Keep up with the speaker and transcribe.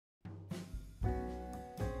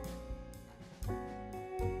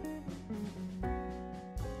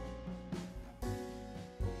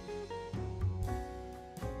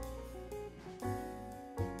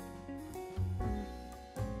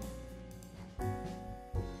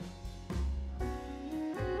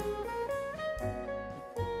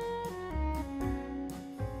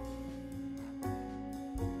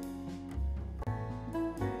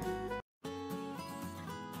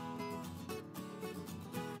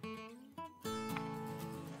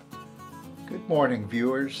Good morning,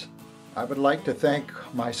 viewers. I would like to thank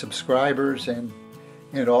my subscribers and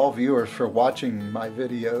all viewers for watching my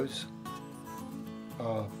videos.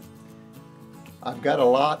 I've got a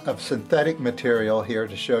lot of synthetic material here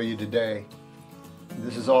to show you today.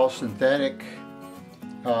 This is all synthetic.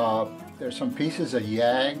 There's some pieces of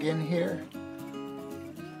YAG in here.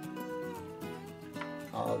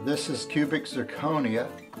 This is cubic zirconia,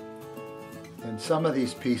 and some of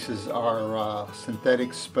these pieces are synthetic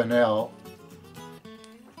spinel.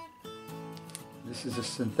 This is a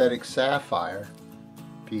synthetic sapphire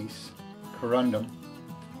piece, corundum.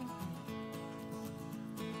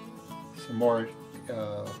 Some more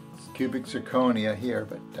cubic zirconia here,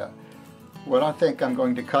 but what I think I'm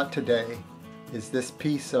going to cut today is this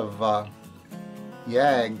piece of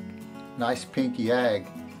YAG, nice pink YAG.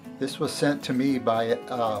 This was sent to me by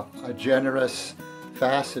a generous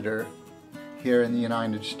faceter here in the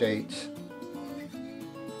United States,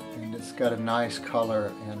 and it's got a nice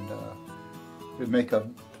color, and it would make a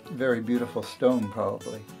very beautiful stone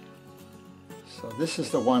probably. So this is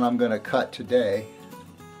the one I'm going to cut today.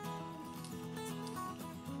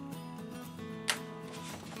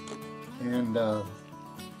 And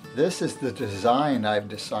this is the design I've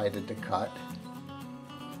decided to cut.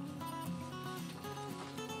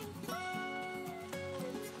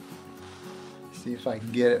 See if I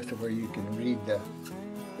can get it to where you can read the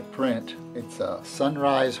print. It's a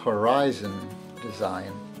sunrise horizon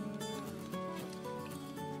design.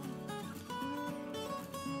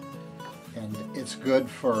 And it's good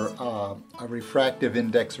for a refractive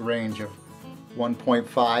index range of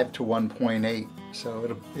 1.5 to 1.8.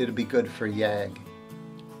 So it'll be good for YAG.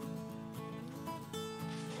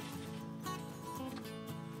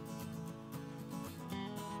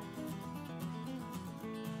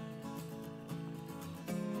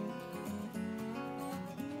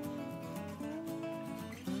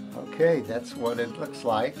 Okay, that's what it looks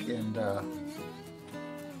like, and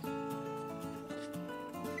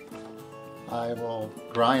I will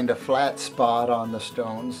grind a flat spot on the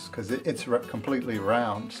stones because it's completely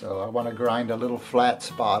round, so I want to grind a little flat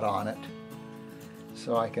spot on it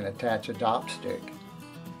so I can attach a dop stick.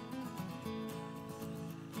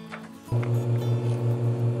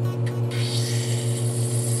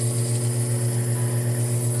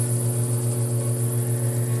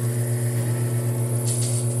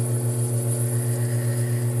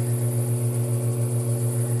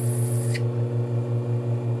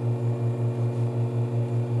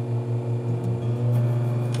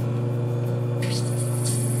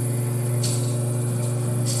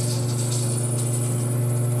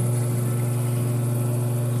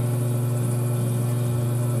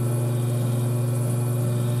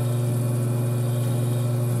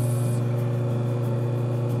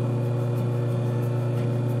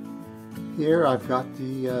 Here I've got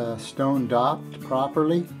the stone dopped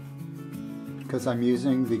properly because I'm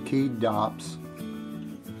using the keyed dops.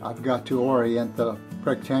 I've got to orient the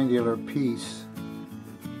rectangular piece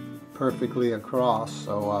perfectly across,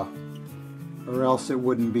 so or else it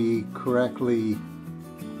wouldn't be correctly,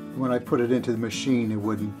 when I put it into the machine, it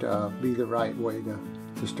wouldn't be the right way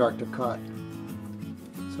to start to cut.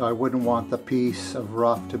 So I wouldn't want the piece of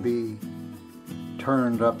rough to be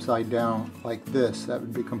turned upside down like this. That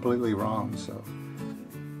would be completely wrong. So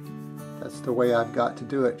that's the way I've got to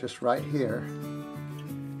do it, just right here.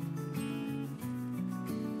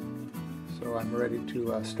 So I'm ready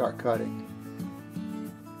to start cutting.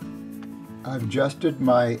 I've adjusted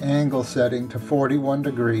my angle setting to 41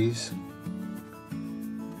 degrees.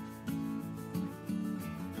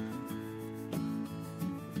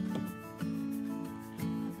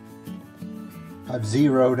 I've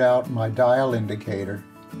zeroed out my dial indicator,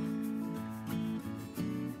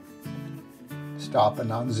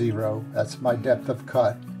 stopping on 0. That's my depth of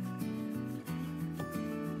cut.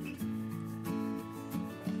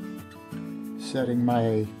 Setting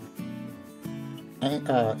my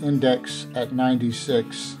index at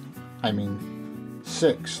 96, I mean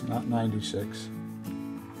 6, not 96.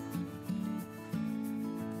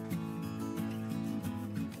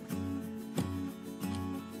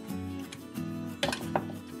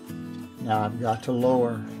 Now I've got to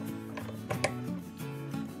lower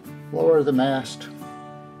the mast,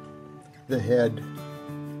 the head,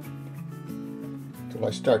 till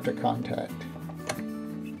I start to contact.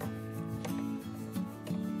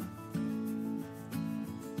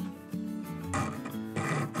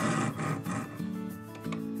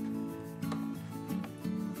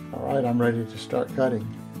 All right, I'm ready to start cutting.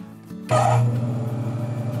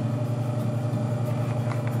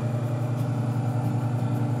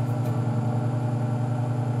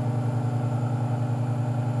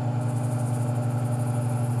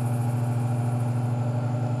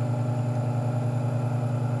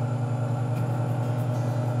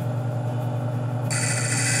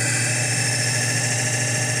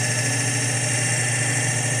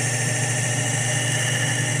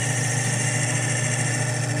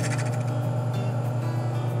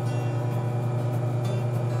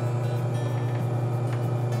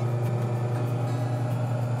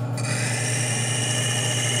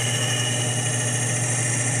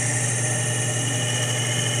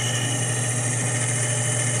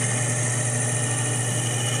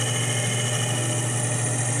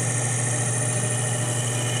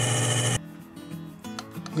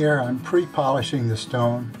 Here I'm pre-polishing the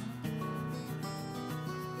stone.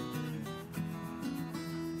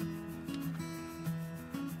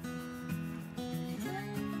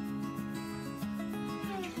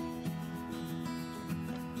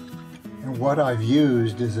 And what I've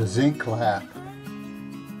used is a zinc lap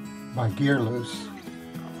by Gearloose.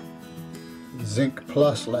 Zinc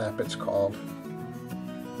Plus lap it's called.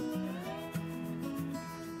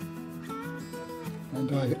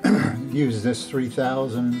 And I use this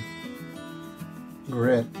 3000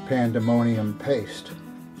 grit pandemonium paste.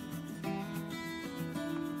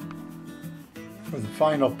 For the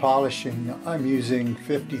final polishing, I'm using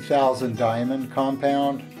 50,000 diamond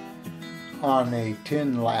compound on a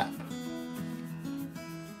tin lap.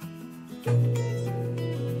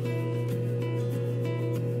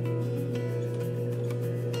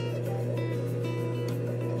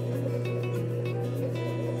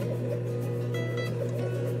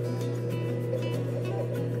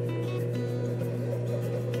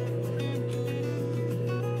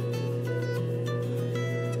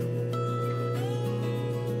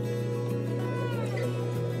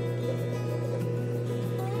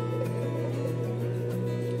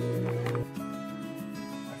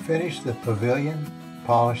 Finished the pavilion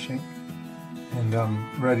polishing, and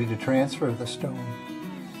I'm ready to transfer the stone.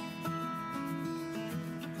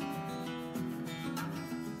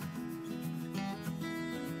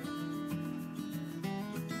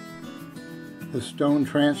 The stone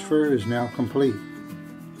transfer is now complete.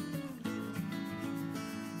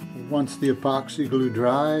 Once the epoxy glue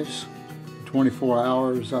dries, in 24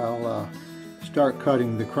 hours, I'll start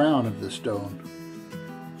cutting the crown of the stone.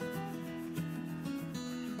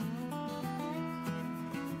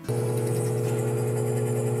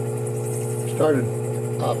 Started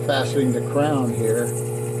faceting the crown here.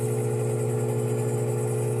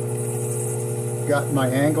 Got my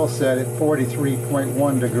angle set at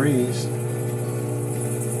 43.1 degrees.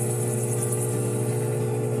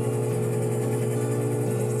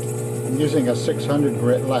 I'm using a 600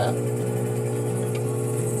 grit lap.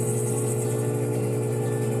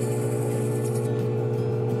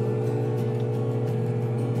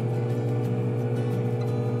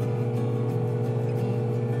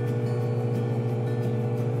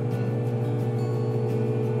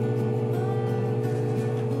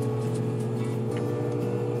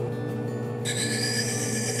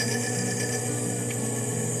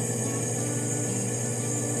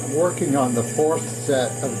 Working on the fourth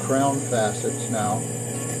set of crown facets now.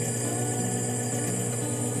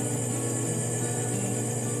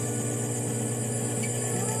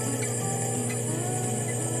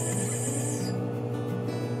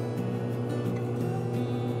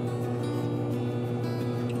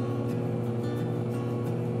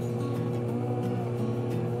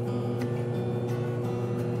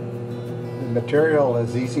 The material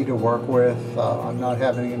is easy to work with. I'm not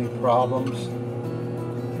having any problems.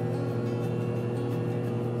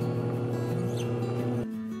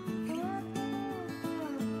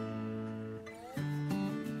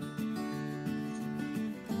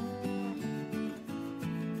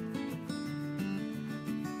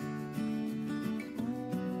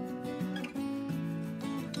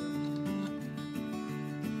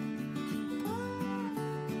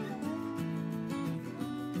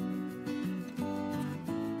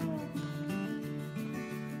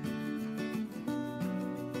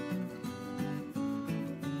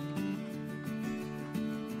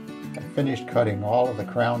 I finished cutting all of the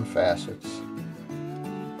crown facets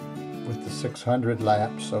with the 600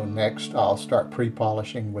 lap, so next I'll start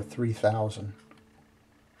pre-polishing with 3000.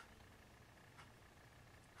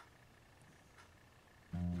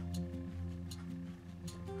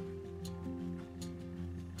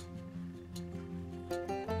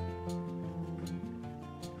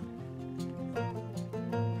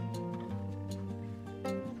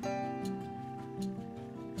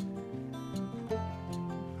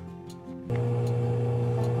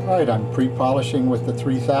 Alright, I'm pre-polishing with the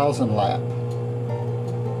 3000 lap.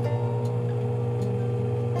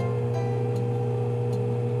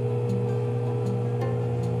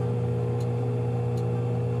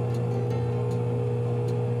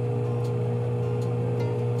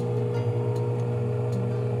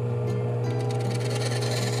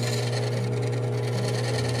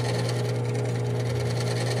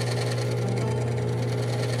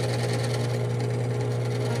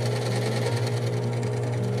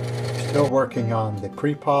 Still working on the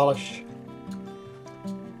pre-polish,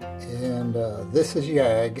 and this is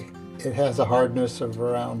YAG. It has a hardness of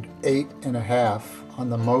around 8.5 on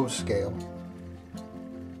the Mohs scale,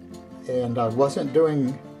 and I wasn't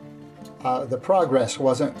doing the progress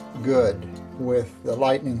wasn't good with the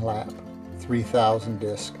lightning lap 3000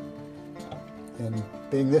 disc. And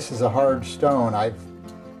being this is a hard stone, I've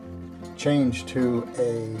changed to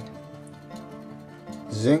a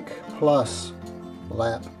Zinc Plus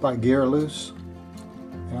lap by Gearloose,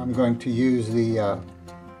 and I'm going to use the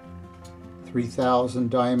 3000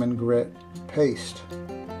 diamond grit paste.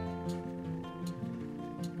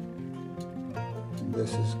 And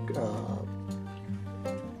this is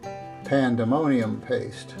pandemonium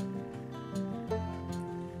paste.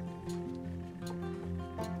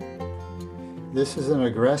 This is an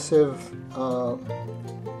aggressive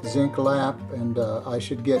zinc lap, and I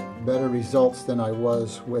should get better results than I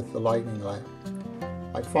was with the lightning lap.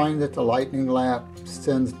 I find that the lightning lap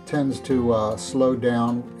tends to slow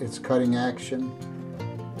down its cutting action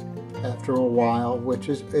after a while, which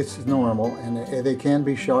is normal, and they can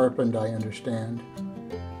be sharpened, I understand.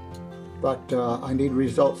 But I need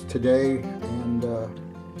results today, and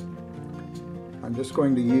I'm just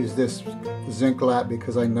going to use this zinc lap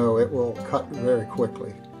because I know it will cut very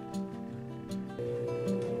quickly.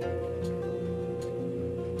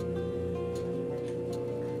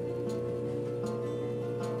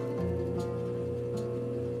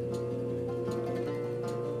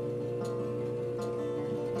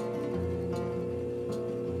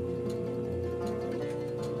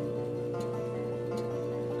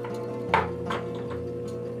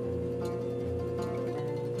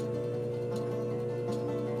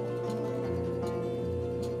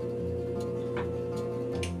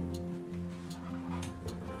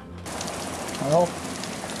 Well,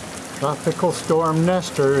 Tropical Storm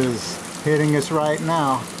Nestor is hitting us right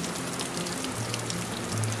now.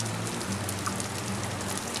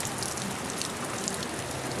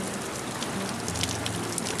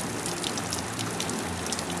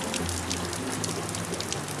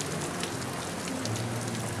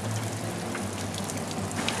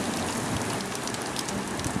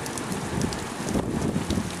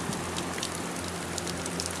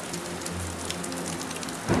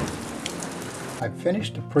 I've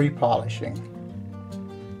finished the pre-polishing.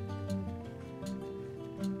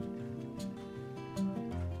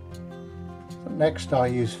 So next I'll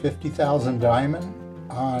use 50,000 diamond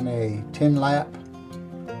on a tin lap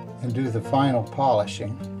and do the final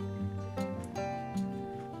polishing.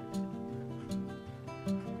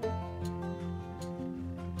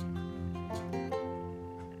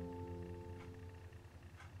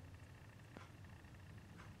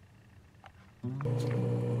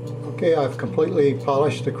 Okay, I've completely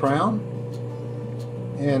polished the crown,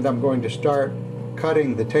 and I'm going to start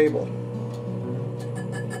cutting the table.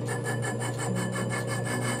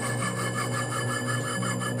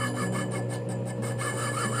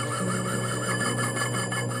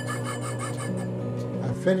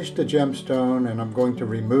 I've finished the gemstone, and I'm going to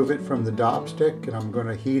remove it from the dop stick, and I'm going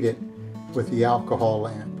to heat it with the alcohol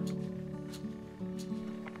lamp.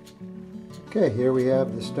 Okay, here we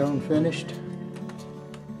have the stone finished.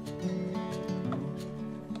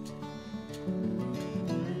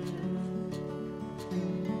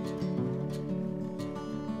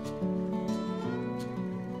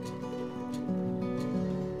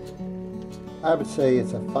 I would say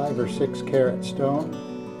it's a 5 or 6 carat stone.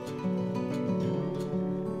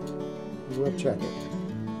 We'll check it.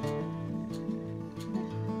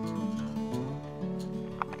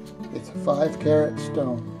 It's a 5 carat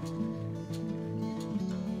stone.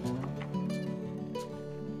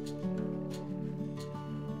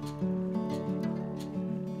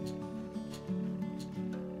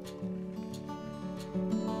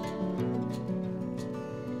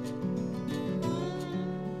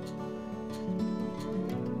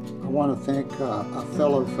 I want to thank a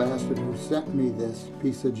fellow faster who sent me this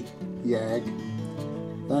piece of YAG.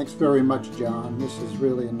 Thanks very much, John. This is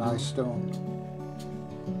really a nice stone.